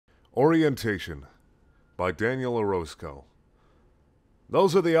Orientation by Daniel Orozco.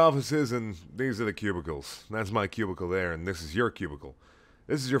 Those are the offices and these are the cubicles. That's my cubicle there and this is your cubicle.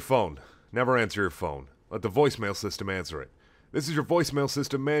 This is your phone. Never answer your phone. Let the voicemail system answer it. This is your voicemail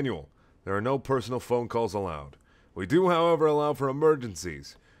system manual. There are no personal phone calls allowed. We do, however, allow for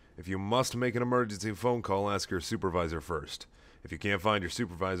emergencies. If you must make an emergency phone call, ask your supervisor first. If you can't find your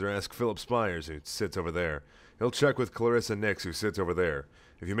supervisor, ask Philip Spires, who sits over there. He'll check with Clarissa Nix, who sits over there.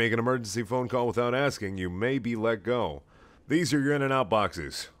 If you make an emergency phone call without asking, you may be let go. These are your in and out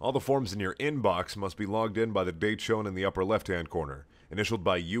boxes. All the forms in your inbox must be logged in by the date shown in the upper left-hand corner, initialed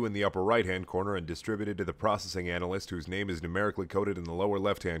by you in the upper right-hand corner, and distributed to the processing analyst whose name is numerically coded in the lower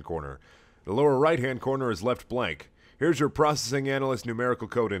left-hand corner. The lower right-hand corner is left blank. Here's your processing analyst numerical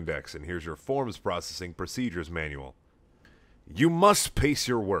code index, and here's your forms processing procedures manual. You must pace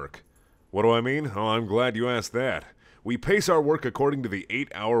your work. What do I mean? Oh, I'm glad you asked that. We pace our work according to the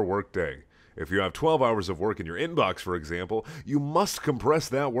 8-hour workday. If you have 12 hours of work in your inbox, for example, you must compress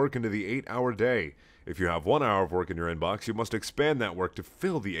that work into the 8-hour day. If you have 1 hour of work in your inbox, you must expand that work to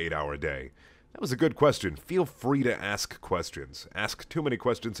fill the 8-hour day. That was a good question. Feel free to ask questions. Ask too many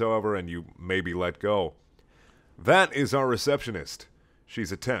questions, however, and you may be let go. That is our receptionist.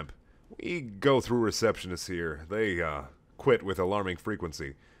 She's a temp. We go through receptionists here. They, quit with alarming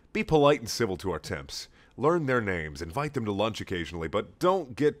frequency. Be polite and civil to our temps. Learn their names, invite them to lunch occasionally, but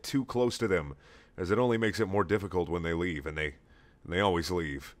don't get too close to them, as it only makes it more difficult when they leave, and they always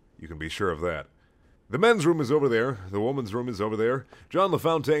leave. You can be sure of that. The men's room is over there. The woman's room is over there. John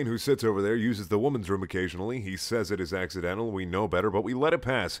LaFontaine, who sits over there, uses the woman's room occasionally. He says it is accidental. We know better, but we let it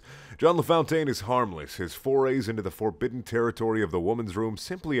pass. John LaFontaine is harmless. His forays into the forbidden territory of the woman's room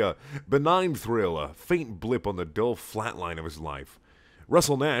simply a benign thrill, a faint blip on the dull flat line of his life.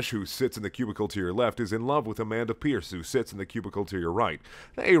 Russell Nash, who sits in the cubicle to your left, is in love with Amanda Pierce, who sits in the cubicle to your right.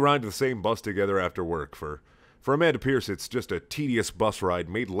 They ride the same bus together after work. For Amanda Pierce, it's just a tedious bus ride,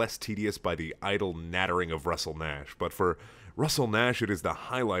 made less tedious by the idle nattering of Russell Nash. But for Russell Nash, it is the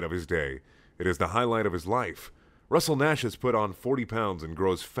highlight of his day. It is the highlight of his life. Russell Nash has put on 40 pounds and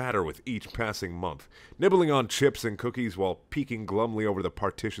grows fatter with each passing month, nibbling on chips and cookies while peeking glumly over the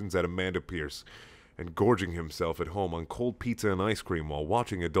partitions at Amanda Pierce, and gorging himself at home on cold pizza and ice cream while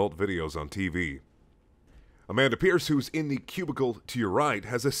watching adult videos on TV. Amanda Pierce, who's in the cubicle to your right,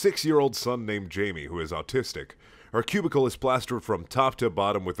 has a 6-year-old son named Jamie, who is autistic. Her cubicle is plastered from top to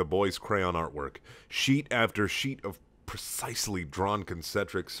bottom with the boy's crayon artwork, sheet after sheet of precisely drawn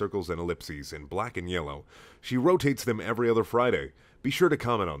concentric circles and ellipses in black and yellow. She rotates them every other Friday. Be sure to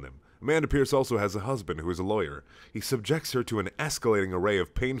comment on them. Amanda Pierce also has a husband who is a lawyer. He subjects her to an escalating array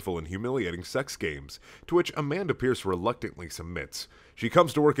of painful and humiliating sex games, to which Amanda Pierce reluctantly submits. She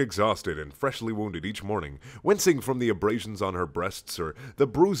comes to work exhausted and freshly wounded each morning, wincing from the abrasions on her breasts or the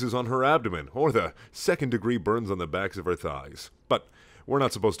bruises on her abdomen or the second-degree burns on the backs of her thighs. But we're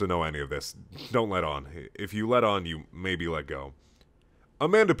not supposed to know any of this. Don't let on. If you let on, you may be let go.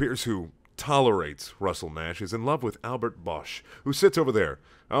 Amanda Pierce, who tolerates Russell Nash, is in love with Albert Bosch, who sits over there.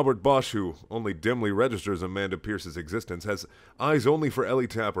 Albert Bosch, who only dimly registers Amanda Pierce's existence, has eyes only for Ellie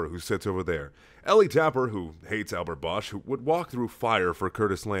Tapper, who sits over there. Ellie Tapper, who hates Albert Bosch, who would walk through fire for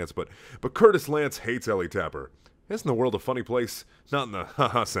Curtis Lance, but Curtis Lance hates Ellie Tapper. Isn't the world a funny place? Not in the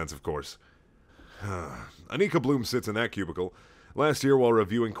ha-ha sense, of course. Anika Bloom sits in that cubicle. Last year, while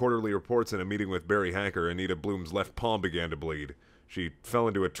reviewing quarterly reports in a meeting with Barry Hacker, Anita Bloom's left palm began to bleed. She fell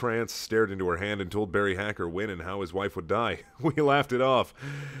into a trance, stared into her hand, and told Barry Hacker when and how his wife would die. We laughed it off.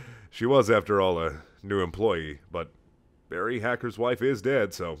 She was, after all, a new employee, but Barry Hacker's wife is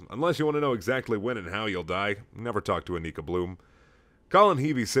dead, so unless you want to know exactly when and how you'll die, never talk to Anika Bloom. Colin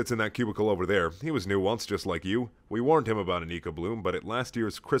Heavey sits in that cubicle over there. He was new once, just like you. We warned him about Anika Bloom, but at last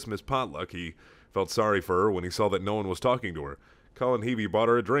year's Christmas potluck, he felt sorry for her when he saw that no one was talking to her. Colin Heavey bought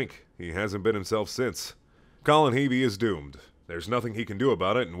her a drink. He hasn't been himself since. Colin Heavey is doomed. There's nothing he can do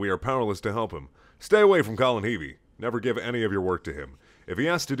about it, and we are powerless to help him. Stay away from Colin Heavey. Never give any of your work to him. If he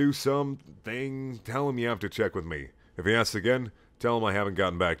asks to do something, tell him you have to check with me. If he asks again, tell him I haven't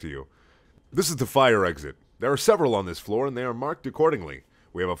gotten back to you. This is the fire exit. There are several on this floor, and they are marked accordingly.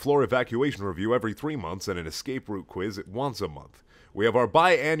 We have a floor evacuation review every 3 months and an escape route quiz once a month. We have our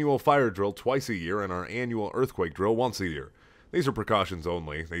biannual fire drill twice a year and our annual earthquake drill once a year. These are precautions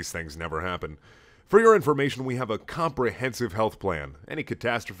only. These things never happen. For your information, we have a comprehensive health plan. Any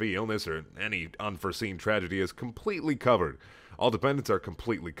catastrophe, illness, or any unforeseen tragedy is completely covered. All dependents are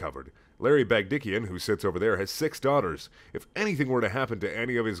completely covered. Larry Bagdikian, who sits over there, has 6 daughters. If anything were to happen to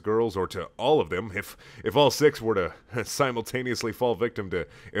any of his girls, or to all of them, if all 6 were to simultaneously fall victim to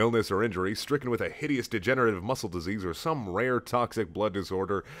illness or injury, stricken with a hideous degenerative muscle disease or some rare toxic blood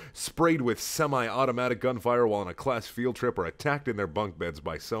disorder, sprayed with semi-automatic gunfire while on a class field trip, or attacked in their bunk beds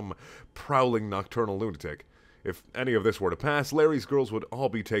by some prowling nocturnal lunatic, if any of this were to pass, Larry's girls would all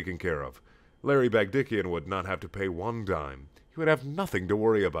be taken care of. Larry Bagdikian would not have to pay 1 dime. He would have nothing to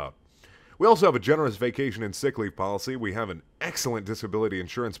worry about. We also have a generous vacation and sick leave policy. We have an excellent disability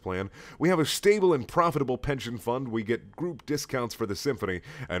insurance plan. We have a stable and profitable pension fund. We get group discounts for the symphony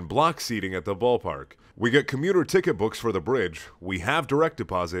and block seating at the ballpark. We get commuter ticket books for the bridge. We have direct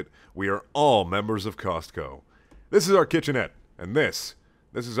deposit. We are all members of Costco. This is our kitchenette, and this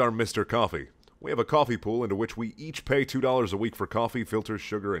is our Mr. Coffee. We have a coffee pool into which we each pay $2 a week for coffee, filters,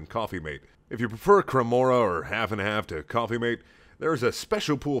 sugar, and Coffee Mate. If you prefer Cremora or half and half to Coffee Mate, there's a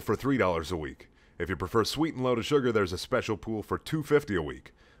special pool for $3 a week. If you prefer sweet and loaded sugar, there's a special pool for $2.50 a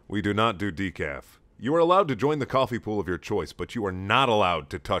week. We do not do decaf. You are allowed to join the coffee pool of your choice, but you are not allowed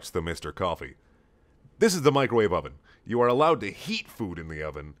to touch the Mr. Coffee. This is the microwave oven. You are allowed to heat food in the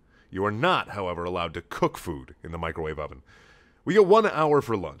oven. You are not, however, allowed to cook food in the microwave oven. We get 1 hour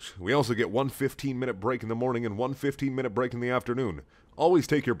for lunch. We also get 1 15-minute break in the morning and 1 15-minute break in the afternoon. Always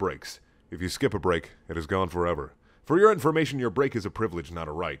take your breaks. If you skip a break, it is gone forever. For your information, your break is a privilege, not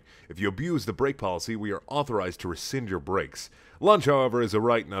a right. If you abuse the break policy, we are authorized to rescind your breaks. Lunch, however, is a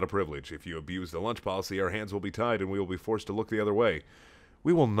right, not a privilege. If you abuse the lunch policy, our hands will be tied and we will be forced to look the other way.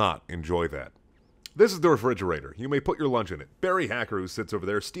 We will not enjoy that. This is the refrigerator. You may put your lunch in it. Barry Hacker, who sits over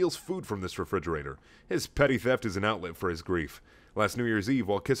there, steals food from this refrigerator. His petty theft is an outlet for his grief. Last New Year's Eve,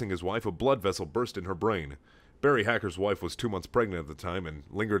 while kissing his wife, a blood vessel burst in her brain. Barry Hacker's wife was 2 months pregnant at the time and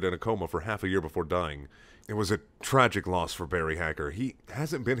lingered in a coma for half a year before dying. It was a tragic loss for Barry Hacker. He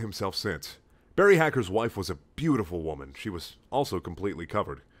hasn't been himself since. Barry Hacker's wife was a beautiful woman. She was also completely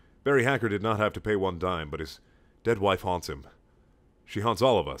covered. Barry Hacker did not have to pay 1 dime, but his dead wife haunts him. She haunts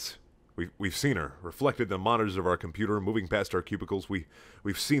all of us. We've seen her, reflected in the monitors of our computer, moving past our cubicles.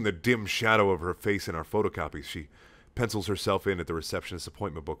 We've seen the dim shadow of her face in our photocopies. She pencils herself in at the receptionist's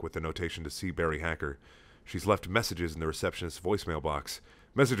appointment book with the notation to see Barry Hacker. She's left messages in the receptionist's voicemail box.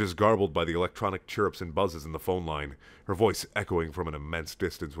 Messages garbled by the electronic chirrups and buzzes in the phone line, her voice echoing from an immense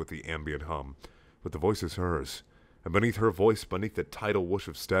distance with the ambient hum. But the voice is hers, and beneath her voice, beneath the tidal whoosh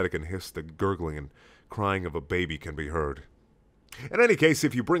of static and hiss, the gurgling and crying of a baby can be heard. In any case,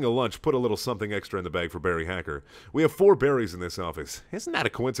 if you bring a lunch, put a little something extra in the bag for Barry Hacker. We have 4 Barrys in this office. Isn't that a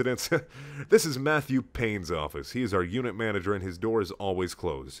coincidence? This is Matthew Payne's office. He is our unit manager, and his door is always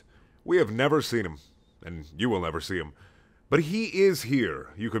closed. We have never seen him, and you will never see him. But he is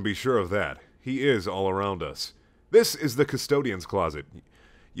here. You can be sure of that. He is all around us. This is the custodian's closet.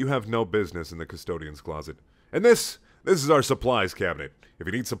 You have no business in the custodian's closet. And this is our supplies cabinet. If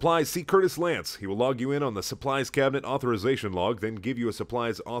you need supplies, see Curtis Lance. He will log you in on the supplies cabinet authorization log, then give you a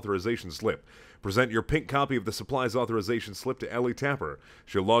supplies authorization slip. Present your pink copy of the supplies authorization slip to Ellie Tapper.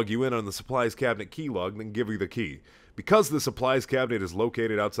 She'll log you in on the supplies cabinet key log, then give you the key. Because the supplies cabinet is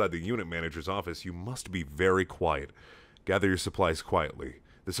located outside the unit manager's office, you must be very quiet. Gather your supplies quietly.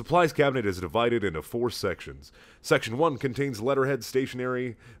 The supplies cabinet is divided into 4 sections. Section 1 contains letterhead,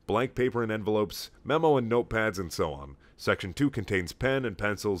 stationery, blank paper and envelopes, memo and notepads, and so on. Section 2 contains pen and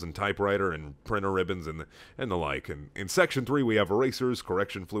pencils and typewriter and printer ribbons and the like. And in Section 3 we have erasers,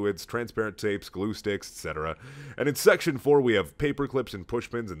 correction fluids, transparent tapes, glue sticks, etc. And in Section 4 we have paper clips and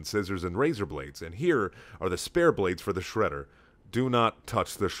pushpins and scissors and razor blades. And here are the spare blades for the shredder. Do not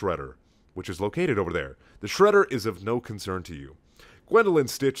touch the shredder, which is located over there. The shredder is of no concern to you. Gwendolyn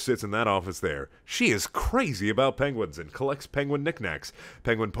Stitch sits in that office there. She is crazy about penguins and collects penguin knickknacks.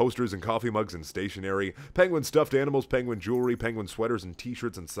 Penguin posters and coffee mugs and stationery. Penguin stuffed animals, penguin jewelry, penguin sweaters and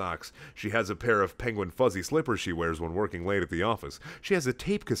t-shirts and socks. She has a pair of penguin fuzzy slippers she wears when working late at the office. She has a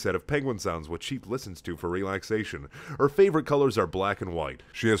tape cassette of penguin sounds which she listens to for relaxation. Her favorite colors are black and white.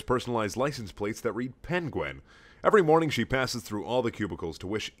 She has personalized license plates that read Penguin. Every morning she passes through all the cubicles to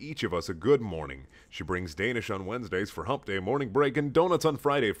wish each of us a good morning. She brings Danish on Wednesdays for hump day morning break and donuts on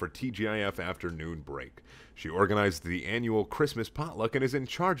Friday for TGIF afternoon break. She organized the annual Christmas potluck and is in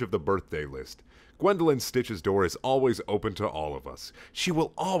charge of the birthday list. Gwendolyn Stitch's door is always open to all of us. She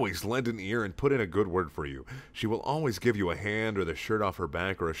will always lend an ear and put in a good word for you. She will always give you a hand or the shirt off her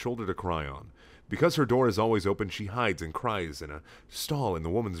back or a shoulder to cry on. Because her door is always open, she hides and cries in a stall in the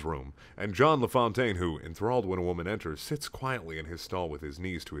woman's room, and John LaFontaine, who, enthralled when a woman enters, sits quietly in his stall with his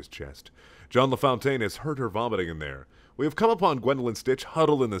knees to his chest. John LaFontaine has heard her vomiting in there. We have come upon Gwendolyn Stitch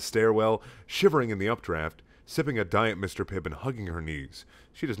huddled in the stairwell, shivering in the updraft. sipping a Diet Mr. Pibb and hugging her knees.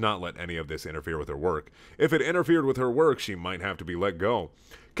 She does not let any of this interfere with her work. If it interfered with her work, she might have to be let go.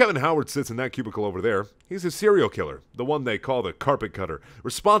 Kevin Howard sits in that cubicle over there. He's a serial killer, the one they call the carpet cutter,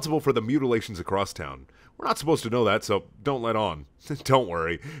 responsible for the mutilations across town. We're not supposed to know that, so don't let on. Don't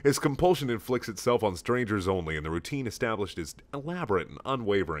worry. His compulsion inflicts itself on strangers only, and the routine established is elaborate and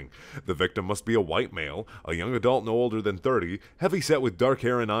unwavering. The victim must be a white male, a young adult no older than 30, heavy-set with dark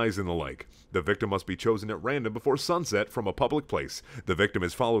hair and eyes and the like. The victim must be chosen at random before sunset from a public place. The victim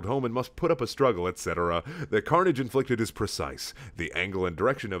is followed home and must put up a struggle, etc. The carnage inflicted is precise. The angle and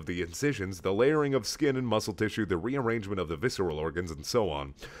direction of the incisions, the layering of skin and muscle tissue, the rearrangement of the visceral organs, and so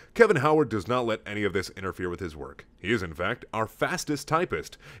on. Kevin Howard does not let any of this interfere with his work. He is, in fact, our fastest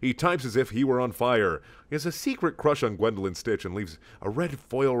typist. He types as if he were on fire. He has a secret crush on Gwendolyn Stitch and leaves a red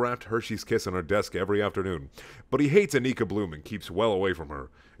foil-wrapped Hershey's Kiss on her desk every afternoon. But he hates Anika Bloom and keeps well away from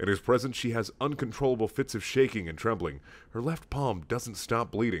her. In his presence, she has uncontrollable fits of shaking and trembling. Her left palm doesn't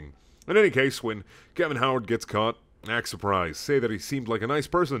stop bleeding. In any case, when Kevin Howard gets caught, act surprised. Say that he seemed like a nice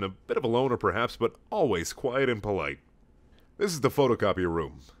person, a bit of a loner perhaps, but always quiet and polite. This is the photocopier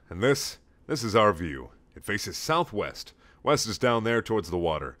room, and this is our view. It faces southwest. West is down there towards the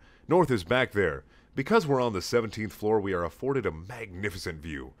water. North is back there. Because we're on the 17th floor, we are afforded a magnificent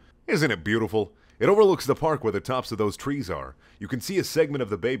view. Isn't it beautiful? It overlooks the park where the tops of those trees are. You can see a segment of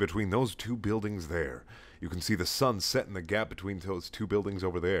the bay between those two buildings there. You can see the sun set in the gap between those two buildings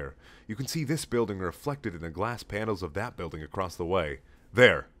over there. You can see this building reflected in the glass panels of that building across the way.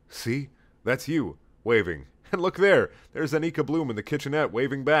 There. See? That's you, waving. And look there, there's Anika Bloom in the kitchenette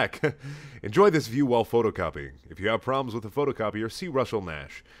waving back. Enjoy this view while photocopying. If you have problems with the photocopier, see Russell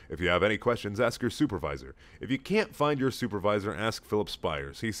Nash. If you have any questions, ask your supervisor. If you can't find your supervisor, ask Philip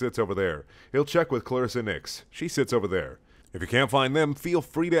Spires. He sits over there. He'll check with Clarissa Nix. She sits over there. If you can't find them, feel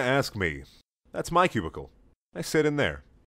free to ask me. That's my cubicle. I sit in there.